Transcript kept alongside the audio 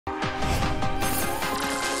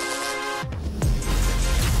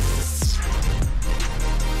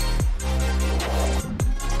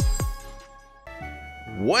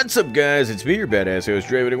What's up, guys? It's me, your badass host,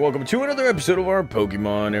 Draven, and welcome to another episode of our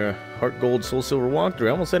Pokemon Heart Gold, Soul Silver walkthrough.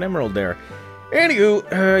 I almost said Emerald there.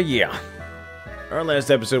 Anywho, yeah. Our last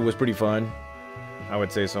episode was pretty fun. I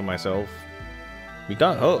would say so myself. We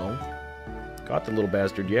got, got the little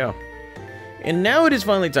bastard, yeah. And now it is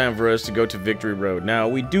finally time for us to go to Victory Road. Now,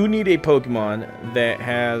 we do need a Pokemon that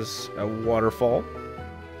has a waterfall.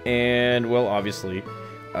 And, well, obviously,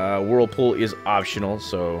 Whirlpool is optional,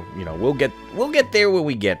 so, you know, we'll get there when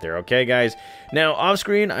we get there, okay, guys? Now,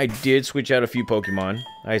 off-screen, I did switch out a few Pokemon.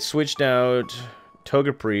 I switched out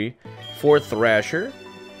Togepi for Thrasher,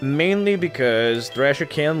 mainly because Thrasher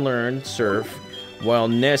can learn Surf, while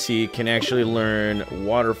Nessie can actually learn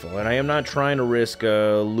Waterfall. And I am not trying to risk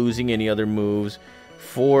losing any other moves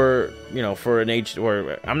for, you know, for an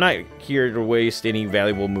or I'm not here to waste any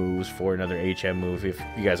valuable moves for another HM move, if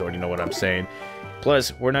you guys already know what I'm saying.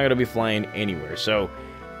 Plus, we're not gonna be flying anywhere, so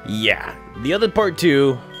yeah. The other part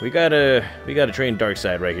too, we gotta train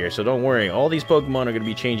Darkside right here. So don't worry, all these Pokemon are gonna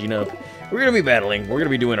be changing up. We're gonna be battling. We're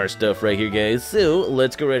gonna be doing our stuff right here, guys. So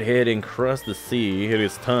let's go right ahead and cross the sea. It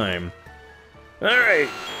is time. All right,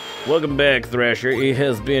 welcome back, Thrasher. It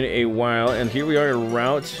has been a while, and here we are at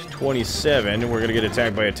Route 27. We're gonna get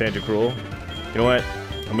attacked by a Tentacruel. You know what?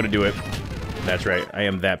 I'm gonna do it. That's right. I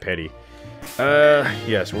am that petty.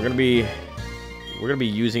 Yes, we're gonna be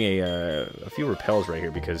using a few repels right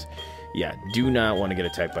here because, yeah, do not want to get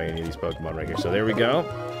attacked by any of these Pokemon right here. So there we go.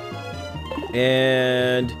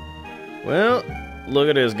 And, well, look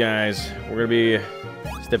at this, guys. We're going to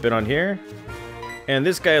be stepping on here. And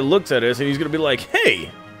this guy looks at us and he's going to be like,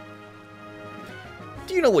 hey,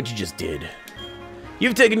 do you know what you just did?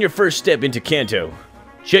 You've taken your first step into Kanto.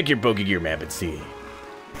 Check your Pokegear map and see.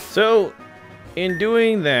 So, in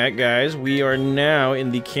doing that, guys, we are now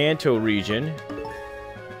in the Kanto region.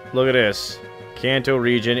 Look at this. Kanto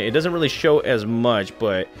region. It doesn't really show as much,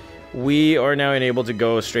 but we are now able to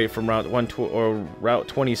go straight from Route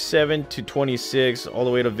 27 to 26 all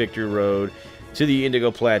the way to Victory Road to the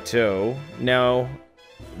Indigo Plateau. Now,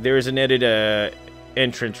 there is an added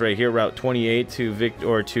entrance right here, Route 28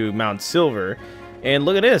 to Mount Silver. And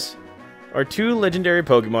look at this. Our two legendary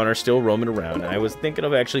Pokemon are still roaming around. I was thinking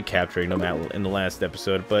of actually capturing them in the last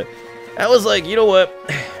episode, but I was like, you know what?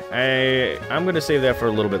 I'm going to save that for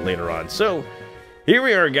a little bit later on. So, here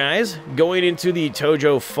we are, guys. Going into the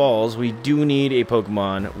Tojo Falls, we do need a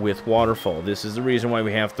Pokemon with Waterfall. This is the reason why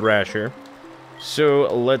we have Thrasher.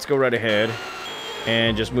 So, let's go right ahead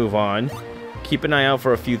and just move on. Keep an eye out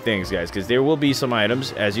for a few things, guys, because there will be some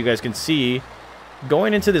items. As you guys can see,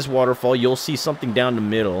 going into this waterfall, you'll see something down the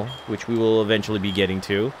middle, which we will eventually be getting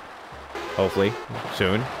to. Hopefully,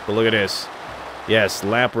 soon. But look at this. Yes,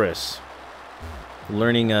 Lapras.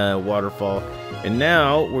 Learning Waterfall. And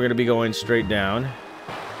now, we're going to be going straight down.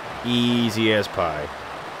 Easy as pie.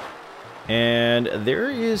 And there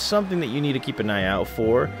is something that you need to keep an eye out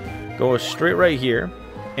for. Go straight right here.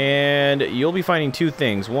 And you'll be finding two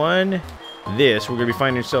things. One, this. We're going to be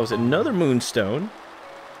finding ourselves another Moonstone.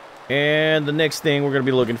 And the next thing we're going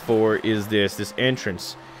to be looking for is this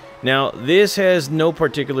entrance. Now, this has no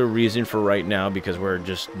particular reason for right now because we're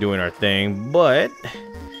just doing our thing. But,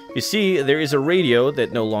 you see, there is a radio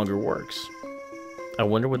that no longer works. I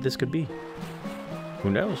wonder what this could be.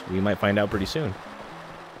 Who knows? We might find out pretty soon.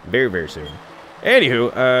 Very, very soon.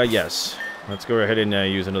 Anywho, yes. Let's go ahead and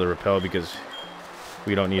use another repel because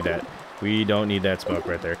we don't need that. We don't need that smoke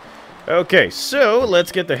right there. Okay, so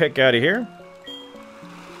let's get the heck out of here.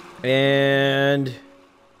 And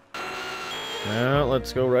well,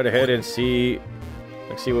 let's go right ahead and see.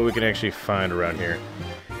 Let's see what we can actually find around here.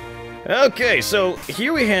 Okay, so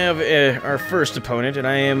here we have our first opponent, and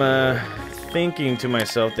I am thinking to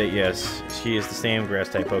myself that yes, she is the same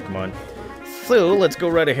grass-type Pokemon. So let's go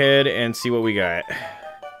right ahead and see what we got.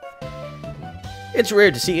 It's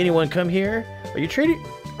rare to see anyone come here. Are you trading?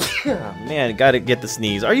 Man, gotta get the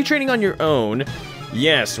sneeze. Are you training on your own?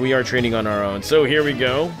 Yes, we are training on our own. So here we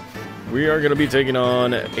go. We are going to be taking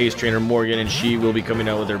on Ace Trainer Morgan, and she will be coming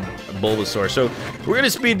out with her Bulbasaur. So we're going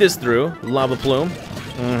to speed this through. Lava Plume.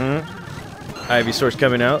 Ivysaur's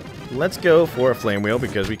coming out. Let's go for a Flame Wheel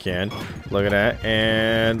because we can. Look at that.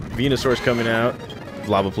 And Venusaur's coming out.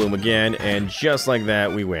 Lava Plume again. And just like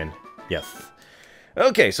that, we win. Yes.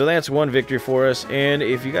 Okay, so that's one victory for us. And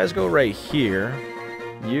if you guys go right here,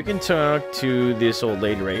 you can talk to this old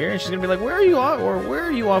lady right here, and she's going to be like, where are you off, or where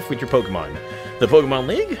are you off with your Pokemon? The Pokemon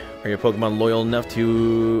League? Are your Pokemon loyal enough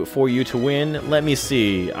for you to win? Let me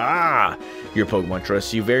see. Ah, your Pokemon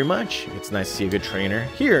trusts you very much. It's nice to see a good trainer.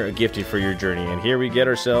 Here, a gifted for your journey. And here we get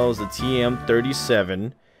ourselves a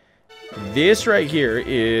TM37. This right here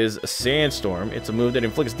is a Sandstorm. It's a move that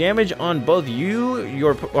inflicts damage on both you,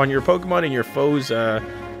 your Pokemon, and your foes.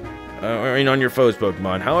 On your foes'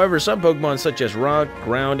 Pokemon. However, some Pokemon such as Rock,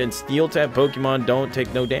 Ground, and Steel type Pokemon don't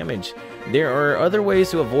take no damage. There are other ways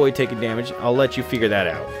to avoid taking damage. I'll let you figure that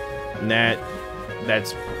out. And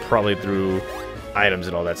that's probably through items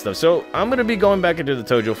and all that stuff. So I'm gonna be going back into the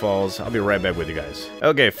Tojo Falls. I'll be right back with you guys.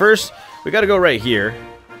 Okay, first we gotta go right here.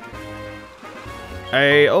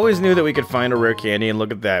 I always knew that we could find a rare candy, and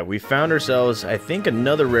look at that. We found ourselves, I think,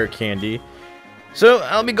 another rare candy. So,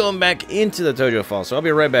 I'll be going back into the Tojo Falls, so I'll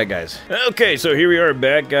be right back, guys. Okay, so here we are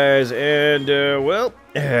back, guys, and, well,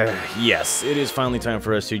 yes, it is finally time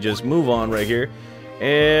for us to just move on right here.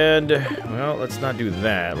 And, well, let's not do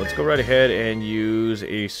that. Let's go right ahead and use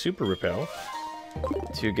a Super Repel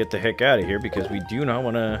to get the heck out of here, because we do not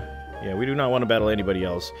want to, yeah, we do not want to battle anybody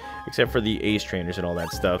else, except for the Ace Trainers and all that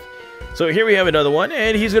stuff. So here we have another one,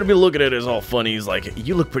 and he's going to be looking at us all funny. He's like,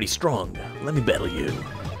 you look pretty strong. Let me battle you.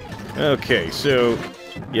 Okay, so,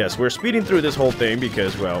 yes, we're speeding through this whole thing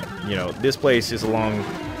because, well, you know, this place is a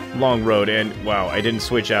long road, and, wow, I didn't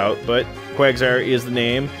switch out, but Quagsire is the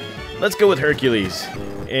name. Let's go with Hercules.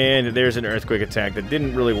 And there's an Earthquake attack that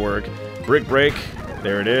didn't really work. Brick Break,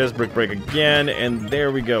 there it is, Brick Break again, and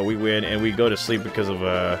there we go, we win, and we go to sleep because of,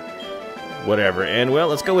 whatever. And, well,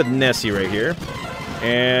 let's go with Nessie right here.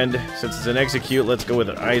 And since it's an Execute, let's go with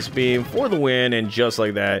an Ice Beam for the win, and just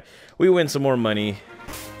like that, we win some more money.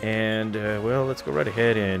 And, well, let's go right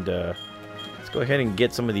ahead and, let's go ahead and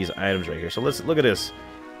get some of these items right here. So let's look at this.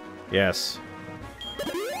 Yes.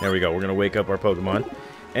 There we go. We're going to wake up our Pokemon.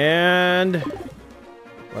 And,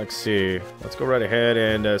 let's see. Let's go right ahead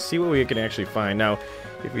and see what we can actually find. Now,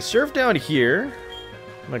 if we surf down here,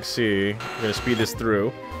 let's see. We're going to speed this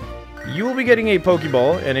through. You will be getting a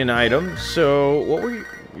Pokeball and an item. So,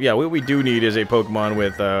 what we do need is a Pokemon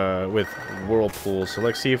with Whirlpool. So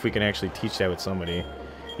let's see if we can actually teach that with somebody.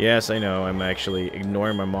 Yes, I know, I'm actually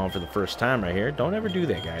ignoring my mom for the first time right here. Don't ever do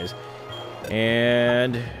that, guys.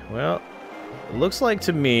 And, well, it looks like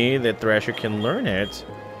to me that Thrasher can learn it.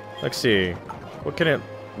 Let's see. What can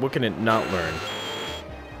it not learn?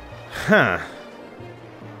 Huh.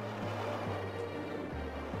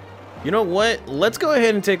 You know what? Let's go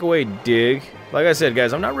ahead and take away Dig. Like I said,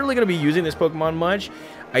 guys, I'm not really going to be using this Pokemon much.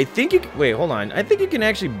 I think you can, wait, hold on. I think you can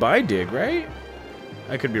actually buy Dig, right?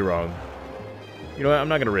 I could be wrong. You know what? I'm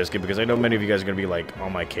not going to risk it because I know many of you guys are going to be, like,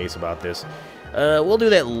 on my case about this. We'll do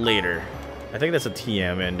that later. I think that's a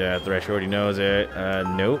TM, and Thresh already knows it.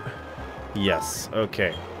 Nope. Yes.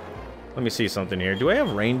 Okay. Let me see something here. Do I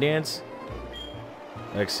have Rain Dance?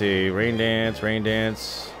 Let's see. Rain Dance, Rain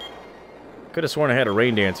Dance. Could have sworn I had a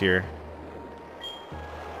Rain Dance here.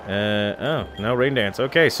 Oh, no Rain Dance.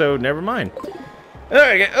 Okay, so never mind.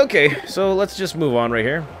 Alright, okay. So let's just move on right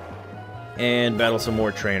here. And battle some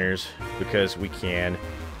more trainers, because we can.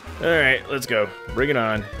 Alright, let's go. Bring it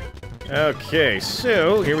on. Okay,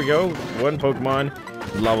 so here we go. One Pokemon,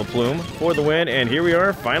 Lava Plume, for the win. And here we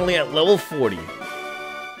are, finally at level 40.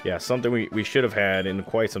 Yeah, something we should have had in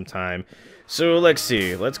quite some time. So let's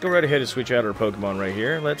see. Let's go right ahead and switch out our Pokemon right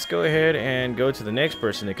here. Let's go ahead and go to the next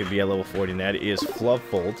person that could be at level 40, and that is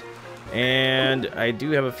Fluffbolt. And I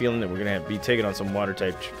do have a feeling that we're going to be taking on some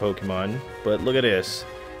Water-type Pokemon. But look at this.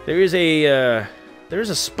 There's a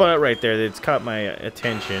spot right there that's caught my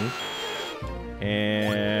attention.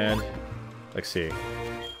 And let's see.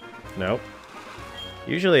 Nope.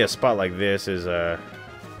 Usually a spot like this is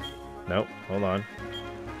nope. Hold on.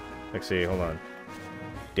 Let's see. Hold on.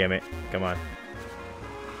 Damn it. Come on.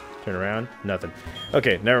 Turn around. Nothing.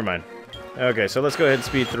 Okay, never mind. Okay, so let's go ahead and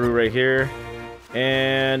speed through right here.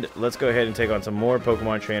 And let's go ahead and take on some more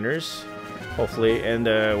Pokemon trainers. Hopefully. And,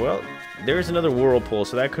 well, there's another Whirlpool,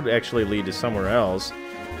 so that could actually lead to somewhere else,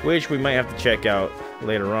 which we might have to check out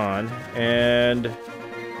later on. And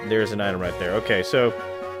there's an item right there. Okay, so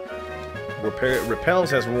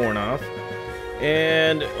Repels has worn off.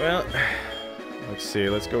 And, well, let's see.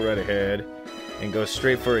 Let's go right ahead and go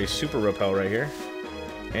straight for a Super Repel right here.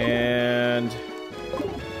 And,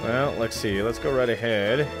 well, let's see. Let's go right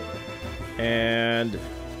ahead. And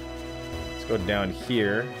let's go down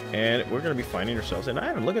here. And we're going to be finding ourselves an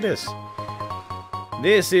item. Look at this.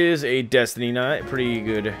 This is a Destiny Knot. Pretty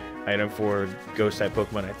good item for Ghost-type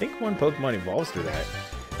Pokemon. I think one Pokemon evolves through that.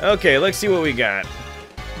 Okay, let's see what we got.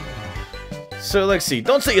 So, let's see.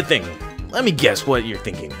 Don't say a thing. Let me guess what you're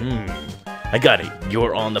thinking. I got it.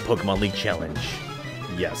 You're on the Pokemon League Challenge.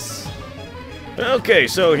 Yes. Okay,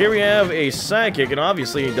 so here we have a Psychic, and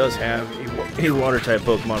obviously it does have a Water-type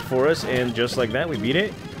Pokemon for us, and just like that, we beat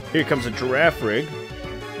it. Here comes a Giraffe Rig.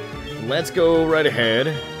 Let's go right ahead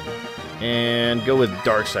and go with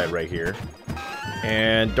Dark Side right here.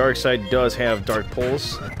 And Dark Side does have Dark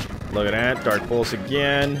Pulse. Look at that, Dark Pulse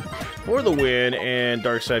again for the win. And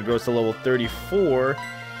Dark Side goes to level 34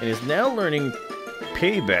 and is now learning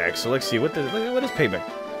Payback. So let's see, what does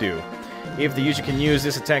Payback do? If the user can use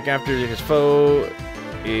this attack after his foe,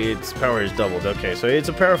 its power is doubled. Okay, so it's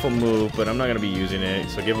a powerful move, but I'm not going to be using it,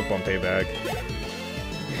 so give up on Payback.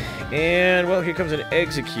 And, well, here comes an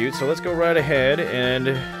Execute, so let's go right ahead, and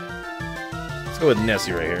let's go with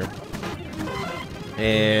Nessie right here.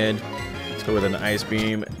 And let's go with an Ice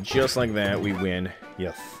Beam, just like that, we win.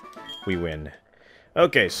 Yes, we win.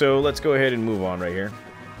 Okay, so let's go ahead and move on right here.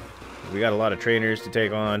 We got a lot of trainers to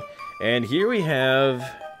take on, and here we have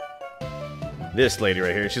this lady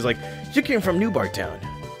right here. She's like, you came from New Bark Town.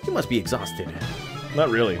 You must be exhausted. Not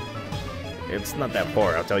really. It's not that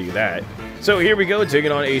far, I'll tell you that. So here we go,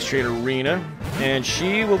 taking on Ace Trainer Arena. And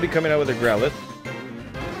she will be coming out with a Growlithe.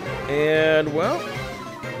 And, well,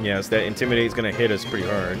 yes, that Intimidate's going to hit us pretty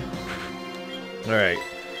hard. Alright,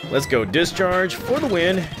 let's go. Discharge for the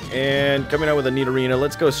win. And coming out with a Nidorina.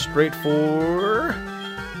 Let's go straight for...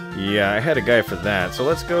 Yeah, I had a guy for that. So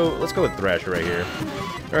let's go with Thrasher right here.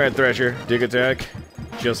 Alright, Thrasher, Dig Attack.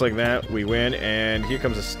 Just like that, we win. And here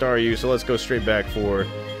comes a Staryu, so let's go straight back for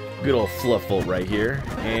good old Fluff Volt right here.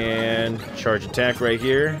 And Charge Attack right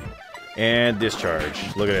here. And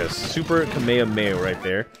Discharge. Look at this. Super Kamehameha right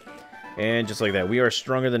there. And just like that, we are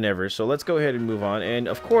stronger than ever. So let's go ahead and move on. And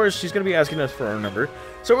of course, she's going to be asking us for our number.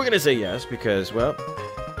 So we're going to say yes, because, well,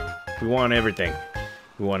 we want everything.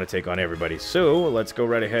 We want to take on everybody. So let's go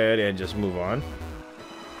right ahead and just move on.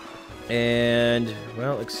 And,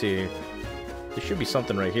 well, let's see. There should be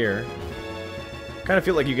something right here. Kind of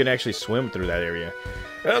feel like you can actually swim through that area.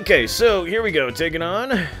 Okay, so here we go. Taking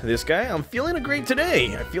on this guy. I'm feeling great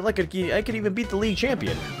today. I feel like I could even beat the league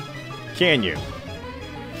champion. Can you?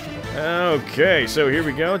 Okay, so here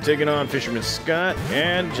we go. Taking on Fisherman Scott.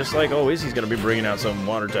 And just like always, he's going to be bringing out some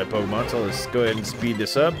water-type Pokemon. So let's go ahead and speed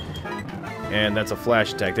this up. And that's a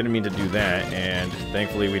flash attack. Didn't mean to do that. And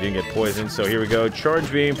thankfully we didn't get poisoned. So here we go. Charge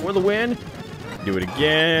Beam for the win. Do it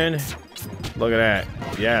again. Look at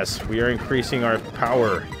that. Yes, we are increasing our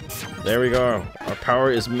power. There we go. Our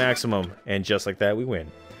power is maximum. And just like that, we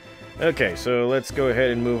win. Okay, so let's go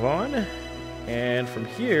ahead and move on. And from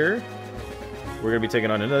here, we're going to be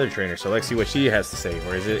taking on another trainer. So let's see what she has to say.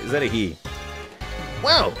 Or is that a he?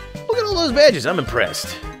 Wow, look at all those badges. I'm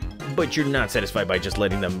impressed. But you're not satisfied by just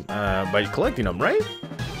letting them, by collecting them, right?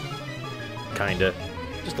 Kinda.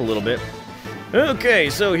 Just a little bit. Okay,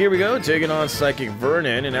 so here we go. Taking on Psychic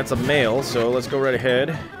Vernon, and that's a male, so let's go right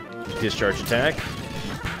ahead. Discharge attack.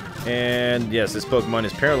 And yes, this Pokemon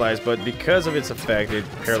is paralyzed, but because of its effect, it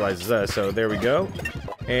paralyzes us, so there we go.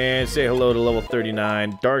 And say hello to level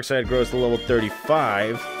 39. Dark Side grows to level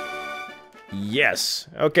 35. Yes.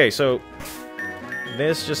 Okay, so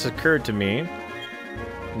this just occurred to me.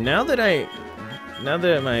 Now that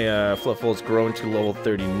my Fluff Volt's grown to level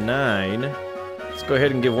 39, let's go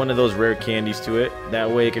ahead and give one of those rare candies to it. That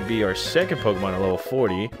way it could be our second Pokemon at level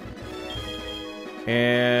 40.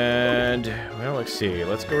 And, well, let's see.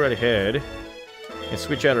 Let's go right ahead and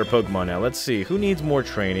switch out our Pokemon now. Let's see. Who needs more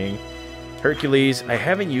training? Hercules. I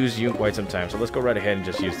haven't used you in quite some time, so let's go right ahead and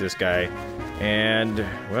just use this guy. And,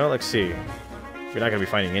 well, let's see. We're not going to be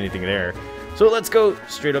finding anything there. So let's go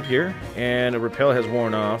straight up here, and a Repel has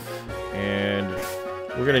worn off, and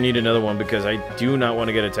we're going to need another one because I do not want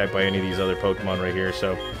to get attacked by any of these other Pokemon right here.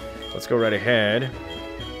 So let's go right ahead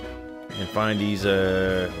and find these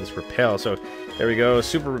this Repel. So there we go,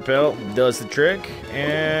 Super Repel does the trick,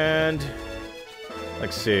 and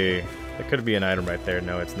let's see, that could be an item right there.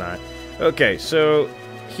 No, it's not. Okay, so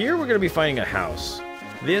here we're going to be finding a house.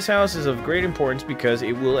 This house is of great importance because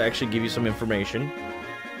it will actually give you some information.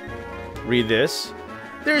 Read this.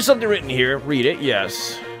 There's something written here. Read it,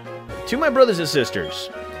 yes. To my brothers and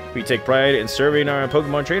sisters, we take pride in serving our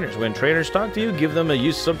Pokemon trainers. When trainers talk to you, give them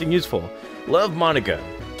something useful. Love, Monica.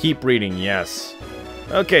 Keep reading, yes.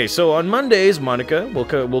 Okay, so on Mondays, Monica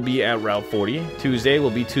will be at Route 40. Tuesday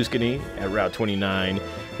will be Tuscany at Route 29.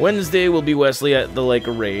 Wednesday will be Wesley at the Lake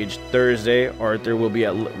of Rage. Thursday, Arthur will be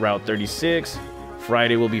at Route 36.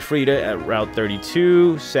 Friday will be Frida at Route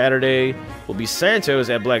 32. Saturday will be Santos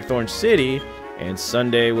at Blackthorn City. And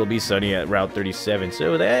Sunday will be Sunny at Route 37.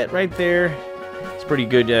 So that right there is pretty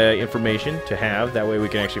good information to have. That way we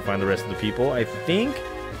can actually find the rest of the people. I think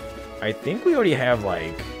we already have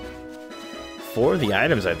like 4 of the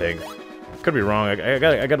items, I think. Could be wrong. I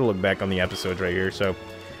gotta look back on the episodes right here. So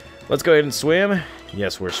let's go ahead and swim.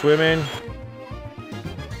 Yes, we're swimming.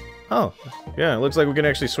 Oh, yeah, it looks like we can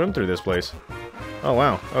actually swim through this place. Oh,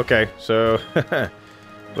 wow. Okay, so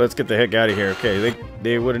Let's get the heck out of here. Okay,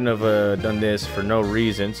 they wouldn't have done this for no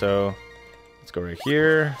reason, so let's go right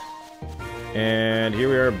here. And here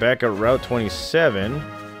we are back at Route 27.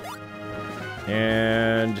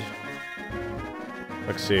 And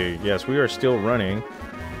let's see. Yes, we are still running.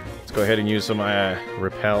 Let's go ahead and use some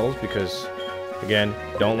repels because, again,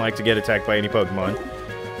 don't like to get attacked by any Pokemon.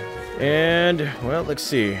 And, well, let's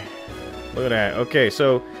see. Look at that. Okay,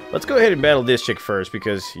 so let's go ahead and battle this chick first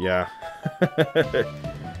because, yeah.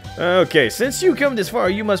 Okay, since you come this far,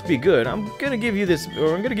 you must be good. I'm gonna give you this,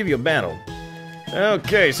 or I'm gonna give you a battle.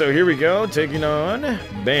 Okay, so here we go, taking on,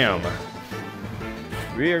 bam.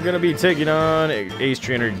 We are gonna be taking on Ace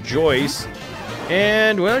Trainer Joyce.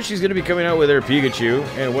 And, well, she's gonna be coming out with her Pikachu.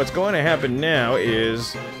 And what's going to happen now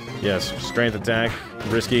is, yes, strength attack,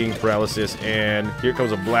 risking paralysis, and here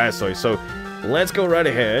comes a Blastoise. So, let's go right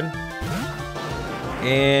ahead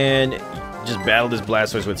and just battle this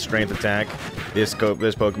Blastoise with strength attack. This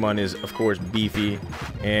Pokemon is, of course, beefy,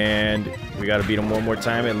 and we got to beat him one more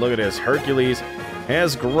time. And look at this, Hercules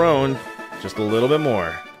has grown just a little bit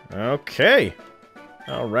more. Okay,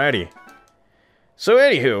 alrighty. So,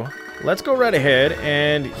 anywho, let's go right ahead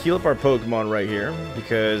and heal up our Pokemon right here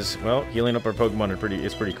because, well, healing up our Pokemon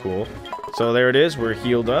is pretty cool. So there it is, we're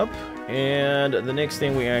healed up, and the next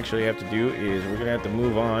thing we actually have to do is we're gonna have to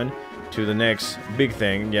move on to the next big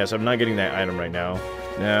thing. Yes, I'm not getting that item right now.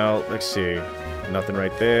 Now, let's see. Nothing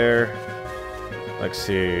right there. Let's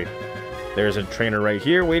see. There's a trainer right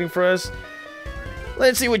here waiting for us.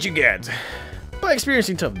 Let's see what you get. By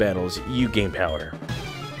experiencing tough battles, you gain power.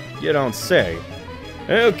 You don't say.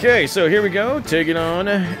 Okay, so here we go. Taking on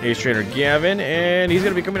Ace Trainer Gavin, and he's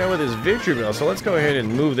going to be coming out with his Victory Bell. So let's go ahead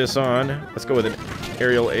and move this on. Let's go with an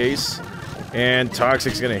Aerial Ace. And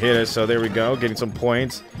Toxic's going to hit us, so there we go. Getting some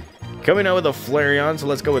points. Coming out with a Flareon, so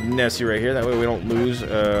let's go with Nessie right here. That way we don't lose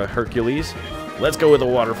Hercules. Let's go with a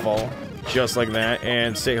Waterfall, just like that.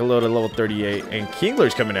 And say hello to level 38. And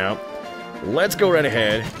Kingler's coming out. Let's go right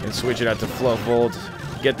ahead and switch it out to Fluffbolt.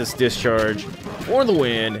 Get this Discharge for the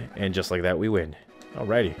win. And just like that, we win.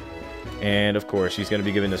 Alrighty. And, of course, he's going to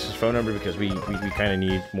be giving us his phone number because we kind of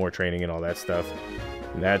need more training and all that stuff.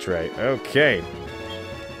 That's right. Okay.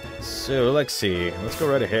 So, let's see. Let's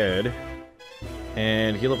go right ahead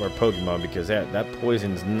and heal up our Pokemon because that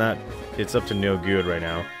poison's not, it's up to no good right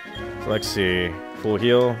now. So let's see, full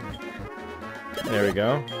heal, there we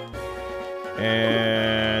go,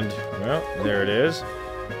 and well, there it is.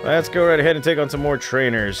 Let's go right ahead and take on some more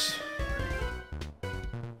trainers.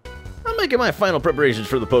 I'm making my final preparations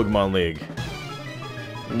for the Pokemon League.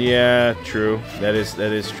 Yeah, true, that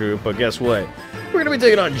is true, but guess what? We're gonna be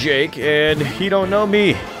taking on Jake, and he don't know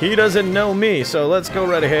me, he doesn't know me, so let's go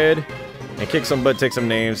right ahead and kick some butt, take some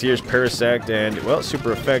names. Here's Parasect, and, well,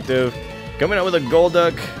 super effective. Coming out with a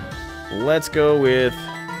Golduck. Let's go with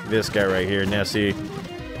this guy right here, Nessie.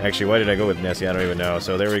 Actually, why did I go with Nessie? I don't even know.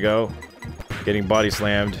 So there we go. Getting body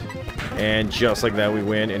slammed. And just like that, we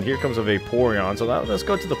win. And here comes a Vaporeon. So let's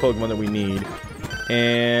go to the Pokemon that we need.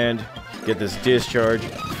 And get this Discharge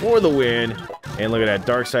for the win. And look at that.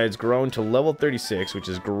 Darkside's grown to level 36, which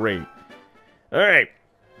is great. Alright.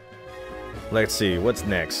 Let's see, what's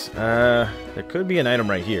next? There could be an item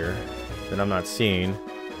right here that I'm not seeing.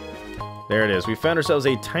 There it is. We found ourselves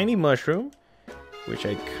a tiny mushroom, which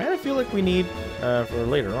I kind of feel like we need for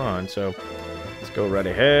later on. So let's go right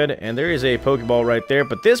ahead. And there is a Pokeball right there,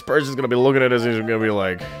 but this person's going to be looking at us and he's going to be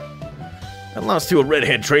like, I lost to a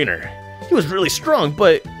redhead trainer. He was really strong,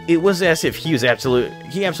 but it was as if he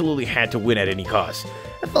absolutely had to win at any cost.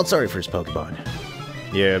 I felt sorry for his Pokemon.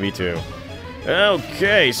 Yeah, me too.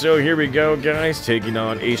 Okay, so here we go, guys, taking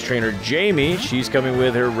on Ace Trainer Jamie. She's coming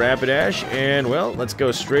with her Rapidash, and, well, let's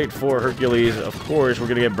go straight for Hercules. Of course, we're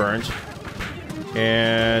gonna get burnt.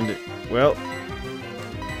 And, well,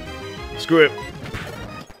 screw it.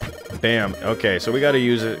 Bam. Okay, so we gotta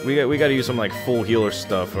use it. We gotta use some, like, full healer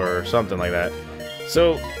stuff or something like that.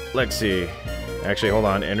 So, let's see. Actually, hold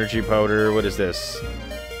on. Energy Powder, what is this?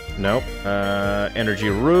 Nope. Energy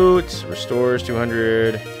Root, restores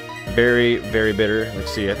 200... Very, very bitter.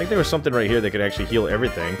 Let's see. I think there was something right here that could actually heal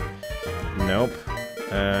everything. Nope.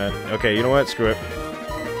 Okay, you know what? Screw it.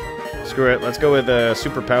 Screw it. Let's go with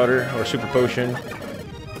Super Powder or Super Potion.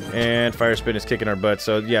 And Fire Spin is kicking our butt.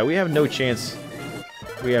 So, yeah, we have no chance.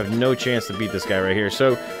 We have no chance to beat this guy right here.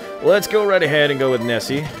 So, let's go right ahead and go with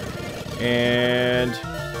Nessie. And...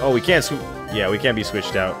 oh, we can't... yeah, we can't be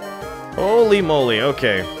switched out. Holy moly.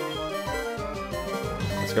 Okay.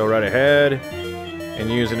 Let's go right ahead. And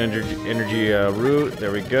use an energy root.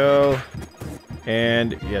 There we go.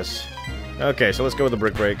 And yes. Okay, so let's go with the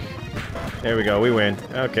Brick Break. There we go. We win.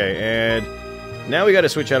 Okay, and Now we got to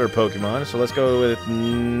switch out our Pokemon. So let's go with...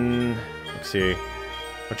 let's see.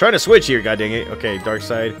 I'm trying to switch here, god dang it. Okay, Dark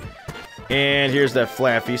Side. And here's that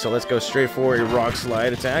Flaffy. So let's go straight for a Rock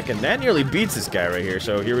Slide attack. And that nearly beats this guy right here.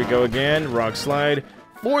 So here we go again. Rock Slide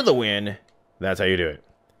for the win. That's how you do it.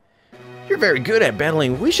 You're very good at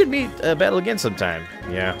battling. We should meet battle again sometime.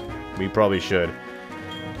 Yeah, we probably should.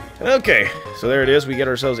 Okay, so there it is. We get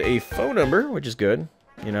ourselves a phone number, which is good.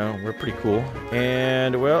 You know, we're pretty cool.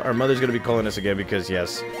 And, well, our mother's going to be calling us again because,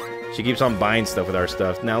 yes, she keeps on buying stuff with our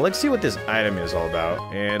stuff. Now, let's see what this item is all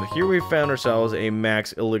about. And here we found ourselves a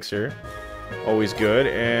Max Elixir. Always good.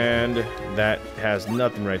 And that has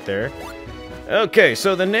nothing right there. Okay,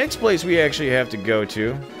 so the next place we actually have to go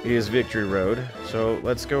to is Victory Road. So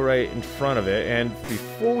let's go right in front of it. And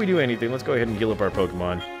before we do anything, let's go ahead and heal up our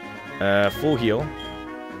Pokemon. Full heal.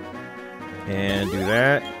 And do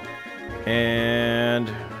that.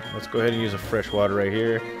 And let's go ahead and use a fresh water right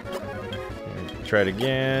here. And try it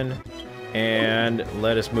again. And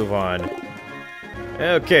let us move on.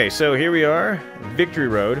 Okay, so here we are. Victory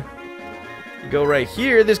Road. You go right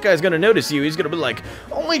here. This guy's going to notice you. He's going to be like,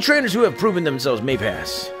 only trainers who have proven themselves may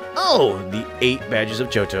pass. Oh, the 8 badges of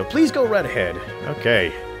Johto. Please go right ahead.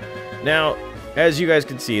 Okay. Now, as you guys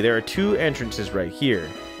can see, there are 2 entrances right here.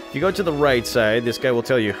 If you go to the right side, this guy will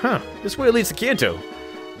tell you, this way leads to Kanto.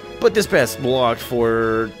 But this path's blocked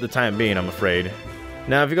for the time being, I'm afraid.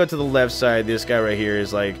 Now, if you go to the left side, this guy right here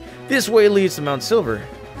is like, this way leads to Mount Silver.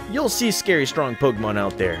 You'll see scary, strong Pokemon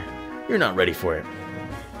out there. You're not ready for it.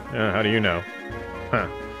 How do you know?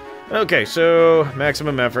 Okay, so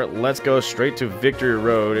maximum effort. Let's go straight to Victory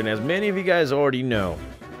Road. And as many of you guys already know,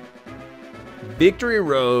 Victory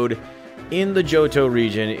Road in the Johto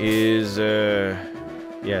region is...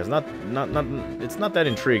 yeah, it's not that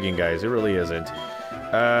intriguing, guys. It really isn't.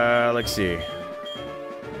 Let's see.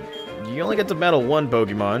 You only get to battle 1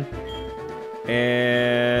 Pokemon.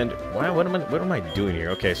 And what am I doing here?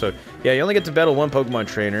 Okay, so yeah, you only get to battle 1 Pokemon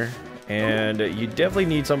trainer, and you definitely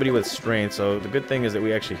need somebody with strength. So the good thing is that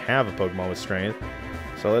we actually have a Pokemon with strength.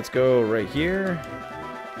 So let's go right here.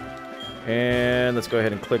 And let's go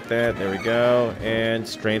ahead and click that. There we go. And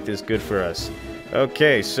strength is good for us.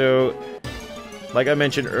 Okay, so like I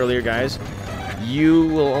mentioned earlier, guys, you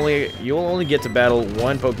will only get to battle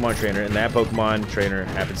 1 Pokemon trainer, and that Pokemon trainer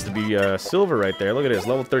happens to be Silver right there. Look at this,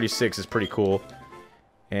 level 36 is pretty cool.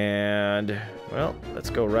 And well, let's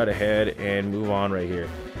go right ahead and move on right here.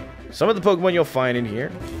 Some of the Pokemon you'll find in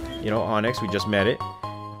here, you know, Onix, we just met it.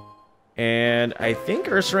 And I think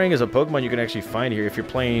Ursaring is a Pokemon you can actually find here if you're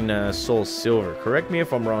playing Soul Silver. Correct me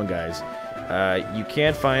if I'm wrong, guys. You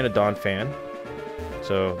can't find a Donphan.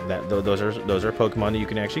 So those are Pokemon that you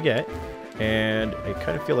can actually get. And I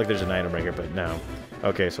kind of feel like there's an item right here, but no.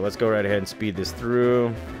 Okay, so let's go right ahead and speed this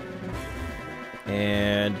through.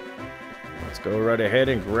 And let's go right ahead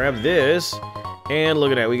and grab this. And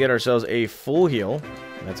look at that, we get ourselves a full heal.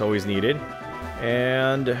 That's always needed.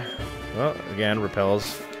 And, well, again,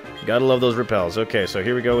 repels. Gotta love those repels. Okay, so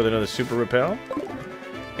here we go with another super repel.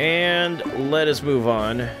 And let us move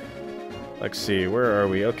on. Let's see, where are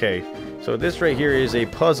we? Okay, so this right here is a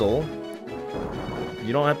puzzle.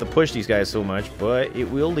 You don't have to push these guys so much, but it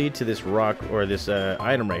will lead to this rock, or this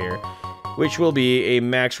item right here, which will be a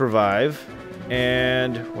max revive.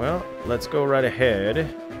 And, well, let's go right ahead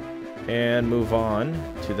and move on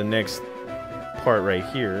to the next part right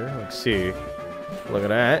here. Let's see. Look at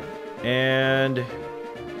that. And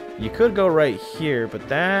you could go right here, but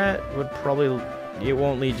that would probably... it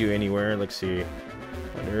won't lead you anywhere. Let's see.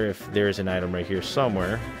 Wonder if there's an item right here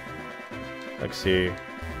somewhere. Let's see.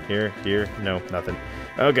 Here, no, nothing.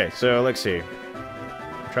 Okay, so let's see.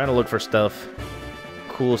 I'm trying to look for stuff.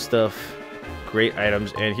 Cool stuff. Great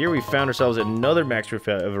items. And here we found ourselves another max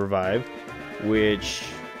revive, which,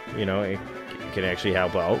 you know, it can actually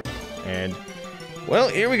help out. And, well,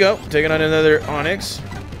 here we go. Taking on another Onix.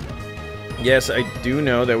 Yes, I do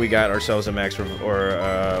know that we got ourselves a max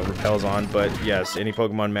repels on, but yes, any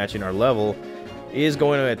Pokemon matching our level is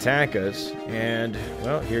going to attack us. And,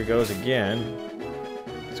 well, here goes again.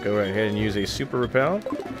 Let's go right ahead and use a super repel.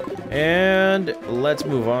 And let's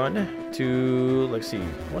move on to, let's see,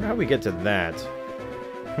 I wonder how we get to that.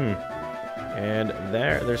 And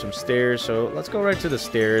there's some stairs, so let's go right to the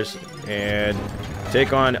stairs and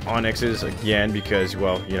take on Onixes again because,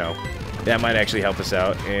 well, you know, that might actually help us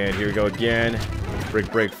out. And here we go again.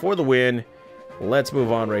 Break for the win. Let's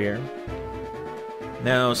move on right here.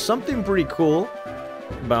 Now, something pretty cool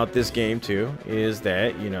about this game too is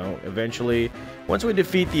that, you know, eventually once we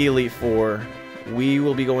defeat the Elite Four, we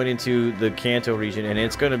will be going into the Kanto region, and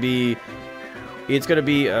it's gonna be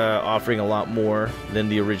offering a lot more than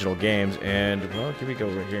the original games. And, well, here we go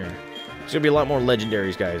right here. There's gonna be a lot more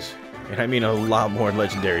legendaries, guys. And I mean a lot more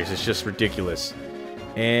legendaries. It's just ridiculous.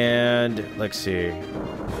 And let's see.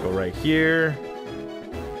 Go right here.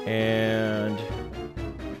 And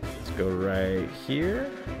let's go right here.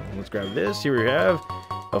 Let's grab this. Here we have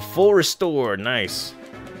a full restore. Nice.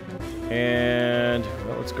 And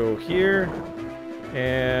well, let's go here.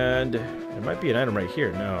 And there might be an item right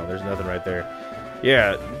here. No, there's nothing right there.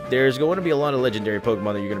 Yeah, there's going to be a lot of legendary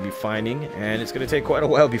Pokemon that you're going to be finding, and it's going to take quite a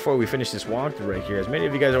while before we finish this walkthrough right here. As many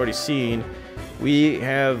of you guys have already seen, we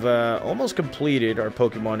have almost completed our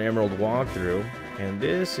Pokemon Emerald walkthrough, and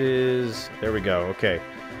this is... there we go, okay.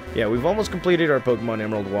 Yeah, we've almost completed our Pokemon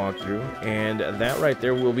Emerald walkthrough, and that right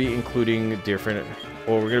there will be including different...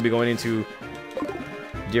 or we're going to be going into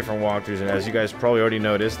different walkthroughs, and as you guys probably already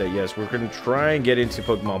noticed, that yes, we're going to try and get into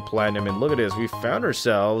Pokemon Platinum, and look at this, we found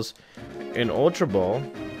ourselves an Ultra Ball,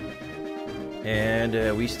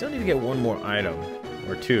 and we still need to get one more item,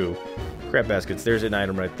 or two. Crap baskets, there's an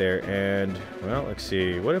item right there, and, well, let's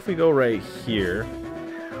see, what if we go right here?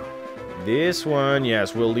 This one,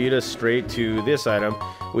 yes, will lead us straight to this item,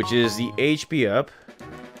 which is the HP up,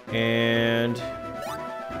 and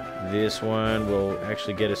this one will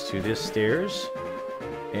actually get us to this stairs,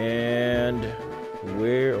 and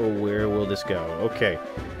where will this go? Okay.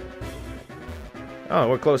 Oh,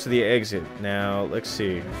 we're close to the exit. Now, let's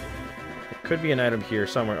see. There could be an item here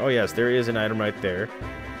somewhere. Oh, yes, there is an item right there.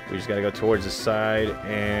 We just gotta go towards the side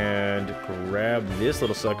and grab this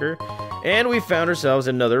little sucker. And we found ourselves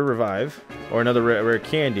another revive, or another rare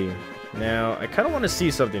candy. Now, I kind of want to see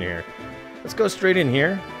something here. Let's go straight in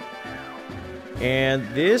here. And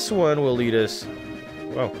this one will lead us...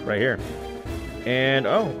 well, right here. And,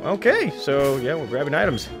 oh, okay. So, yeah, we're grabbing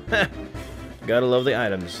items. Gotta love the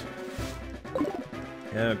items.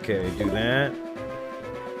 Okay, do that.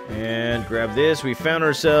 And grab this. We found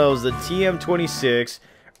ourselves the TM26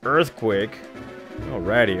 Earthquake.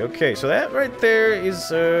 Alrighty, okay, so that right there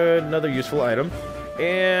is another useful item.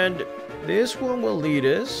 And this one will lead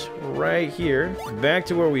us right here, back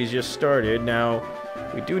to where we just started. Now,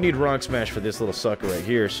 we do need Rock Smash for this little sucker right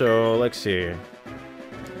here, so let's see.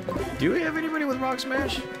 Do we have anybody with Rock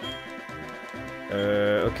Smash?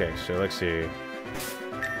 Okay, so let's see.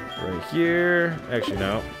 Right here. Actually,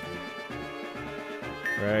 no.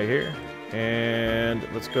 Right here. And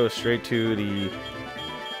let's go straight to the...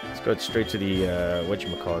 let's go straight to the,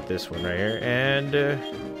 whatchamacallit, this one right here. And,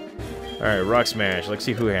 alright, Rock Smash. Let's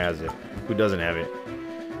see who has it. Who doesn't have it.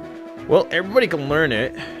 Well, everybody can learn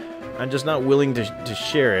it. I'm just not willing to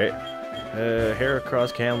share it.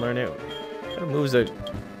 Heracross can learn it.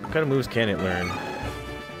 What kind of moves can it learn?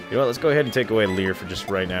 You know what, let's go ahead and take away Leer for just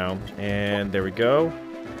right now. And there we go.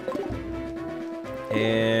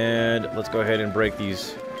 And let's go ahead and break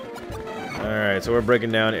these. Alright, so we're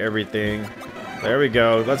breaking down everything. There we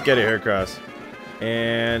go. Let's get it, Heracross.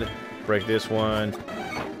 And break this one.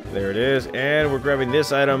 There it is. And we're grabbing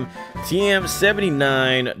this item.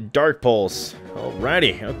 TM79 Dark Pulse.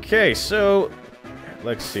 Alrighty. Okay, so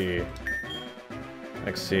let's see.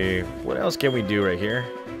 Let's see. What else can we do right here?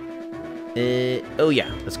 Oh yeah.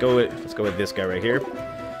 Let's go with this guy right here.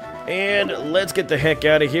 And let's get the heck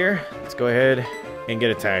out of here. Let's go ahead and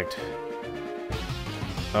get attacked.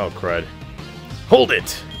 Oh, crud. Hold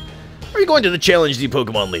it! Are you going to the Challenge the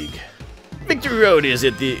Pokemon League? Victory Road is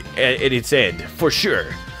at its end, for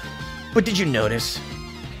sure. But did you notice?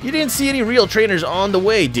 You didn't see any real trainers on the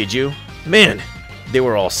way, did you? Man, they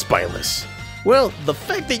were all spineless. Well, the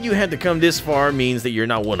fact that you had to come this far means that you're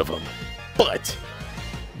not one of them. But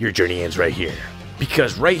your journey ends right here.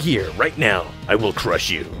 Because right here, right now, I will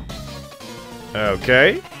crush you.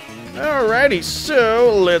 Okay. Alrighty,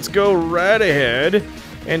 so let's go right ahead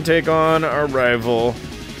and take on our rival,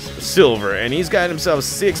 Silver. And he's got himself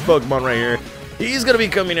 6 Pokemon right here. He's going to be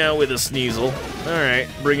coming out with a Sneasel. Alright,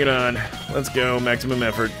 bring it on. Let's go. Maximum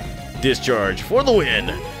effort. Discharge for the win.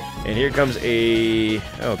 And here comes a...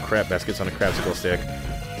 oh, crap. Basket's on a Crapsicle stick.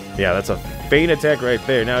 Yeah, that's a faint attack right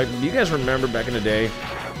there. Now, do you guys remember back in the day,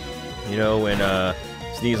 you know, when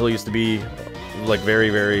Sneasel used to be, like, very,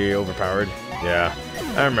 very overpowered? Yeah,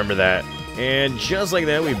 I remember that. And just like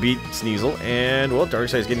that, we beat Sneasel. And, well,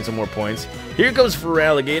 Darkseid's getting some more points. Here comes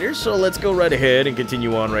Feraligatr, so let's go right ahead and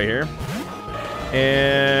continue on right here.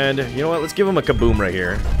 And, you know what, let's give him a kaboom right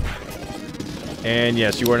here. And,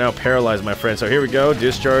 yes, you are now paralyzed, my friend. So here we go,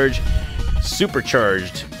 Discharge,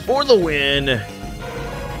 Supercharged for the win.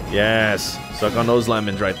 Yes, suck on those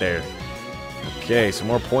lemons right there. Okay, some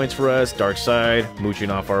more points for us. Darkseid,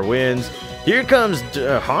 mooching off our wins. Here comes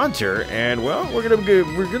Haunter, and well, we're gonna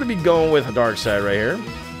be going with Darkseid right here.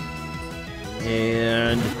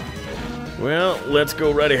 And well, let's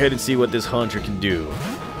go right ahead and see what this Haunter can do.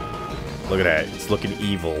 Look at that. It's looking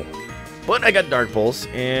evil. But I got Dark Pulse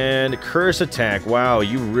and Curse Attack. Wow,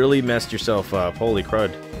 you really messed yourself up. Holy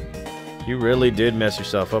crud. You really did mess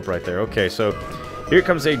yourself up right there. Okay, so here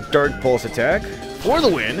comes a Dark Pulse attack for the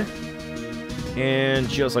win. And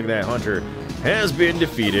just like that, Hunter has been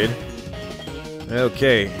defeated.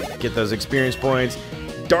 Okay, get those experience points.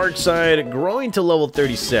 Dark Side growing to level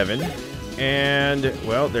 37. And,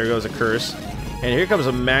 well, there goes a Curse. And here comes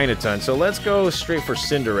a Magneton. So let's go straight for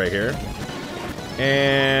Cinder right here.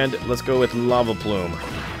 And let's go with Lava Plume.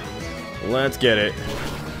 Let's get it.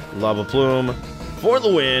 Lava Plume for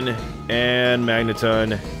the win. And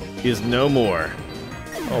Magneton is no more.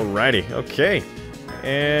 Alrighty, okay.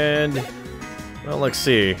 And, well, let's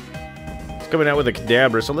see. It's coming out with a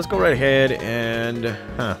Kadabra, so let's go right ahead and,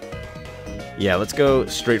 yeah, let's go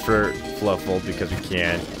straight for Fluffle because we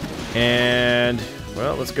can. And,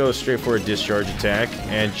 well, let's go straight for a Discharge attack.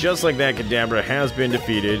 And just like that, Kadabra has been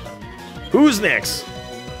defeated. Who's next?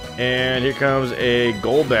 And here comes a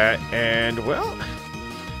Golbat, and, well,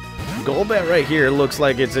 Golbat right here looks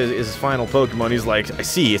like it's his final Pokemon. He's like, I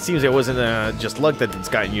see, it seems it wasn't just luck that's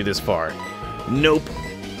gotten you this far. Nope.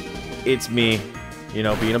 It's me, you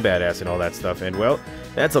know, being a badass and all that stuff. And, well,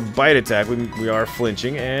 that's a Bite attack. We are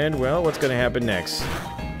flinching, and, well, what's going to happen next?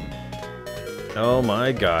 Oh,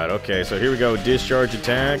 my God. Okay, so here we go. Discharge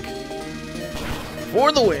attack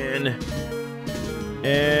for the win.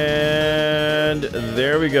 And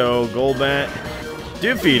there we go. Golbat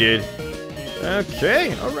defeated.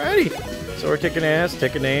 Okay, alrighty. So we're kicking ass,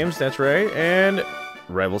 taking names, that's right. And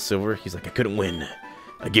Rival Silver, he's like, I couldn't win.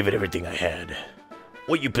 I give it everything I had.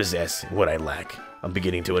 What you possess and what I lack. I'm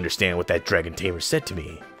beginning to understand what that Dragon Tamer said to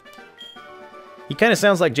me. He kind of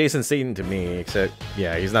sounds like Jason Satan to me, except,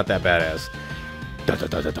 yeah, he's not that badass. ...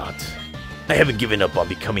 I haven't given up on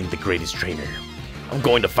becoming the greatest trainer. I'm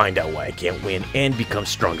going to find out why I can't win and become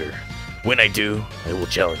stronger. When I do, I will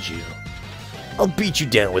challenge you. I'll beat you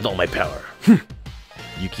down with all my power.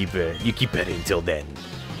 You keep at it until then.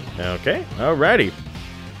 Okay, alrighty.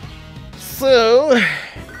 So,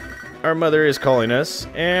 our mother is calling us,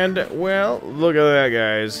 and, well, look at that,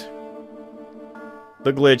 guys.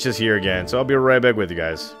 The glitch is here again, so I'll be right back with you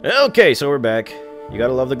guys. Okay, so we're back. You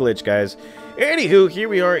gotta love the glitch, guys. Anywho, here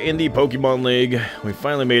we are in the Pokemon League. We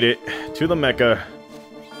finally made it to the Mecca.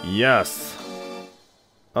 Yes.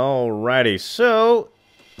 Alrighty, so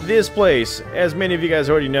this place, as many of you guys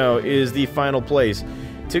already know, is the final place.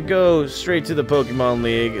 To go straight to the Pokemon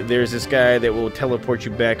League, there's this guy that will teleport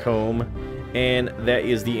you back home, and that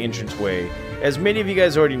is the entranceway. As many of you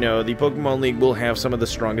guys already know, the Pokemon League will have some of the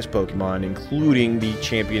strongest Pokemon, including the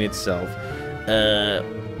champion itself.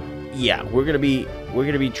 Yeah, we're gonna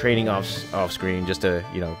be training off screen just to,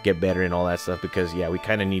 you know, get better and all that stuff, because yeah, we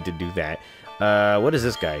kind of need to do that. What is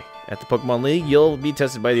this guy? At the Pokemon League, you'll be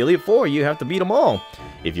tested by the Elite Four. You have to beat them all.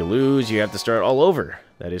 If you lose, you have to start all over.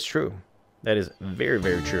 That is true. That is very,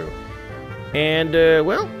 very true. And,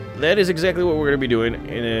 well, that is exactly what we're going to be doing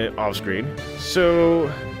in off-screen. So,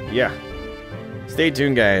 yeah. Stay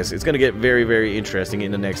tuned, guys. It's going to get very, very interesting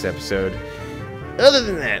in the next episode. Other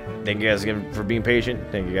than that, thank you guys again for being patient.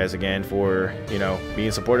 Thank you guys again for, you know,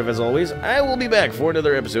 being supportive as always. I will be back for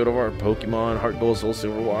another episode of our Pokemon Heart Gold Soul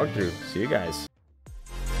Silver walkthrough. See you guys.